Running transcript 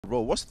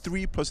Bro, what's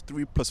 3 plus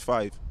 3 plus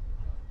 5?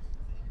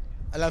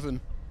 11.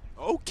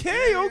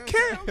 Okay.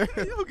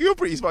 You're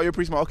pretty smart.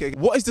 Okay.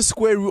 What is the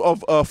square root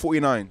of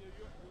 49?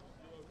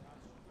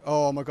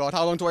 Oh my God,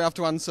 how long do I have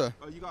to answer?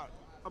 You got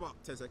about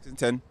 10 seconds.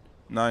 10,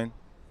 9,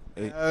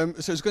 8.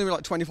 So it's going to be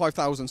like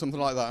 25,000, something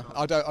like that.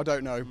 I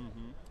don't know.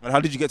 And how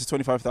did you get to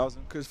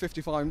 25,000? Because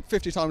 50 times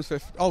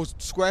 50. Oh,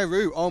 square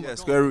root. Oh my God.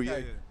 Square root.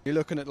 Okay. Yeah. You're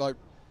looking at like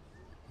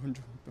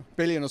 100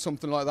 billion or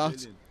something like that.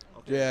 Billion.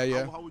 Okay.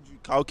 Yeah. How would you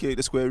calculate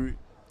the square root?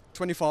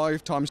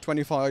 25 times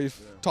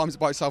 25 times it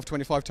by itself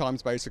 25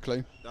 times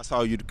basically. That's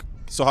how you'd.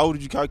 So how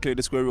would you calculate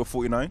the square root of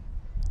 49?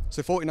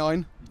 So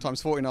 49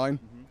 times 49.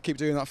 Keep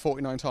doing that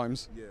 49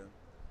 times. Yeah.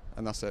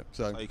 And that's it.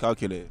 So How you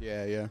calculate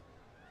it? yeah.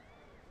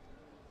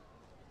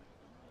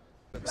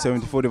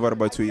 74 divided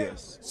by 2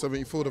 years.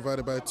 74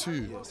 divided by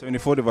 2.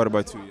 74 divided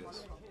by 2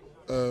 years.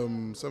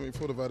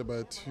 74 divided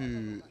by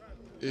 2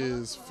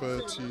 is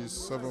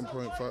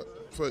 37.5.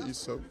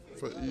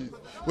 30.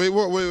 Wait,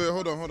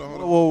 hold on.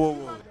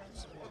 Whoa.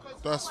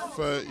 That's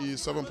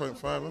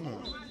 37.5, isn't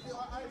it?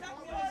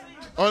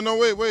 Oh, no,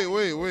 wait.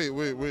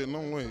 No,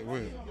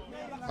 wait.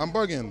 I'm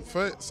bugging.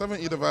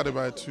 70 divided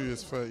by 2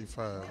 is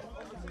 35.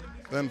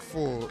 Then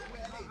 4,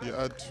 you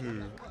add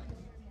 2.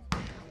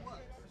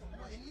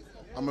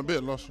 I'm a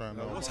bit lost right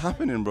now. What's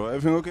happening, bro?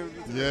 Everything okay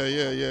with you?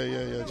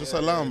 Yeah. Just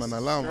allow man.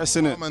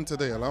 Stressing it.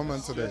 Allow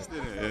man today.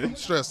 I'm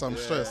stressed.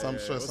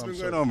 What's been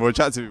going on, bro?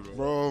 Chat to me, bro.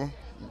 Bro.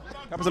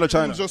 Capital of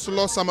China. I'm just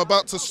lost. I'm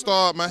about to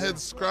start. My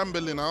head's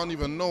scrambling. I don't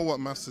even know what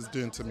maths is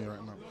doing to me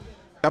right now.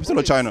 Capital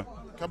of China.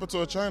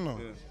 Capital of China?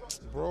 Yeah.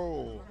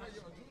 Bro.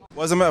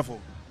 What is the metaphor?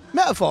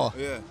 Metaphor?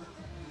 Yeah.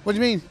 What do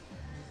you mean?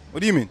 What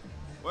do you mean?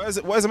 What is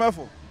the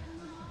metaphor?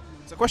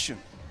 It's a question.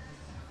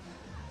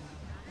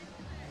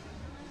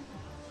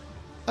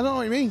 I don't know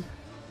what you mean.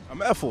 A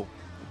metaphor.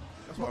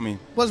 That's what I mean.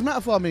 What does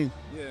metaphor mean?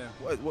 Yeah.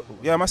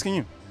 Yeah, I'm asking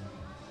you.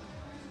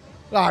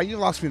 You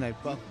lost me now.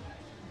 But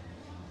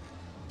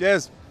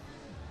Yes.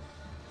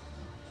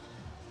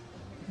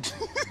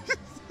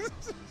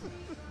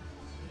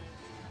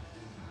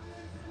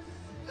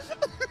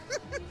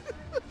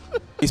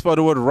 He spelled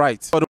the word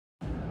right.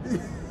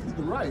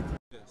 Right.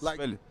 Like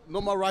Spell it.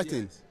 normal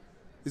writing.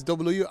 It's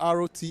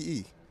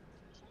WROTE.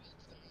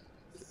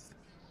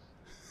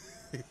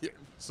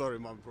 Sorry,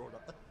 man, brother.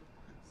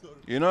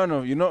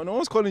 No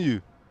one's calling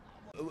you.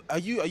 Are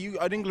you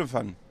an England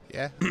fan?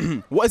 Yeah.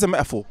 What is a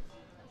metaphor?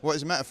 What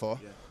is a metaphor?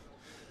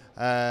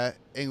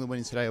 England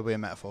winning today will be a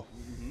metaphor.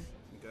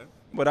 Okay.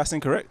 But that's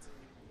incorrect.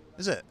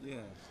 Is it? Yeah.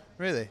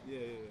 Really? Yeah.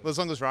 Well, as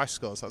long as Rice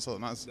scores, that's all that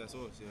matters. That's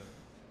all.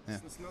 Yeah.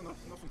 It's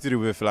nothing to do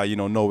with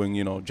knowing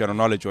general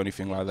knowledge or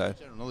anything like that.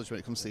 General knowledge when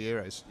it comes to the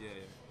Euros. Yeah.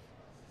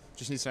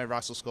 Just need to know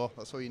Rice will score.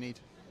 That's all you need.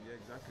 Yeah,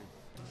 exactly.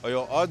 Are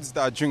your odds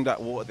that I drink that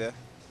water there?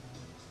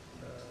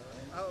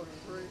 Out of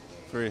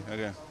 3.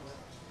 Okay.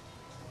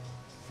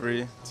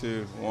 3,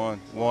 2, 1,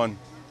 1.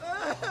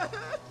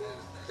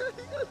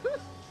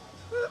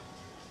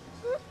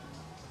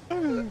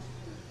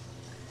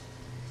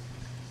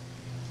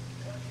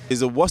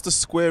 What's the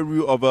square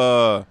root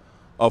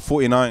of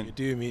 49?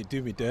 Do me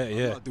dirty, I'm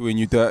yeah. not doing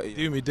you dirty.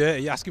 Do me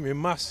dirty. You're asking me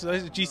maths.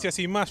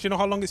 GCSE maths. You know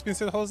how long it's been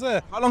since I was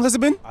there? How long has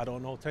it been? I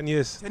don't know. 10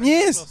 years. 10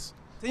 years. Plus.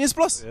 10 years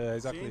plus. Yeah,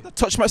 exactly. That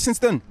touch match since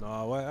then.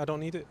 No, I don't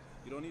need it.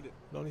 You don't need it.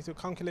 Don't need a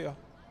calculator.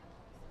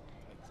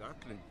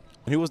 Exactly.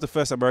 Who was the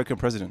first American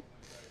president?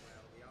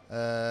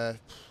 Declan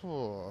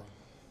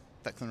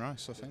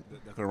Rice, I think.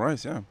 Declan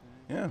Rice. Yeah.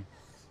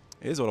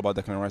 It is all about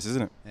Declan Rice,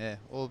 isn't it? Yeah,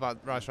 all about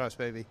Rice,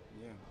 baby.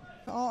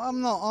 Oh, I'm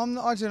not.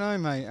 I don't know,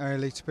 mate.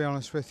 Early, to be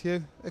honest with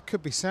you, it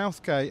could be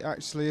Southgate.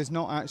 Actually, is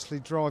not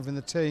actually driving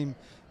the team.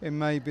 It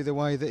may be the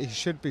way that he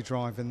should be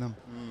driving them.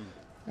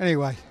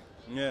 Anyway.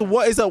 Yeah.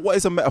 What is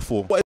a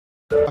metaphor? I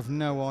have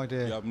no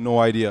idea. You have no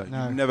idea.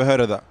 No. You've never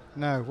heard of that.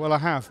 No. Well, I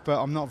have,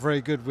 but I'm not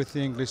very good with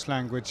the English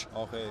language.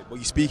 Okay. Well,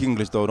 you speak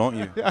English though, don't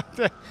you?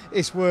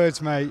 It's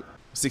words, mate.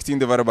 16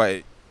 divided by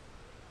 8.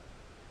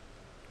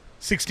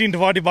 16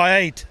 divided by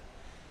 8.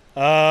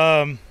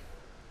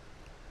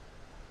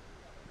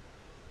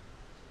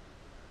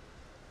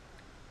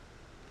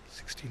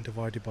 16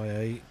 divided by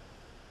 8.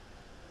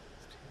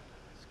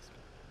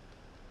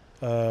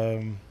 I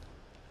know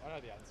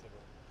the answer, bro.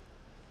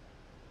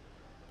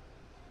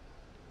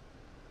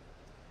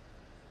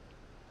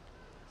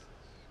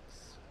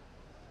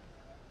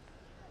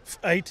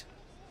 8.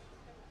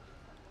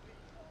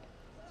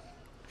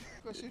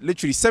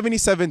 Literally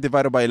 77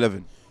 divided by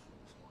 11.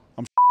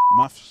 I'm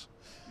Maths.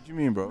 What do you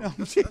mean, bro? No,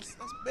 I'm shit. That's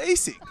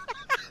basic.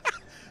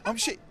 I'm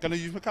shit. Gonna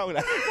use my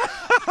calculator.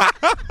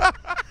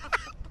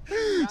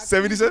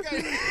 77?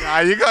 Nah,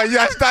 you can't.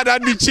 Yes,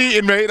 that'd be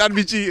cheating, mate. That'd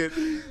be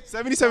cheating.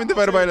 77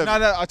 divided by 11.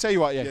 No, I'll tell you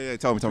what, yeah. Yeah,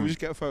 tell me. Can we just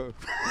get a photo?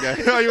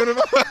 Yeah. You wanna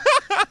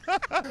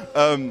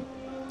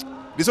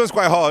this one's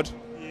quite hard.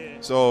 Yeah.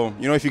 So,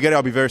 if you get it,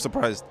 I'll be very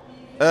surprised.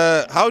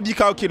 How do you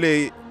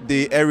calculate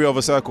the area of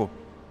a circle?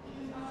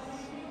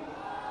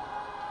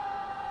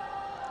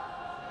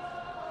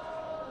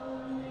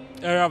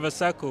 Area of a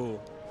circle.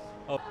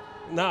 Oh,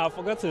 nah, I've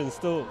forgotten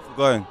still.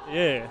 Go ahead.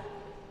 Yeah.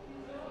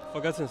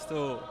 Forgotten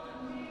still.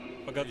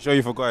 Forgot. You sure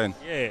you forgotten?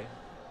 Yeah.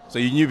 So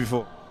you knew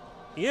before?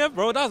 Yeah,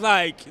 bro. That's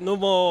like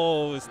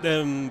normal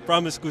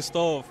primary school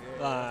stuff.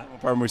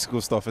 Primary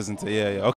school stuff, isn't it? Yeah, yeah.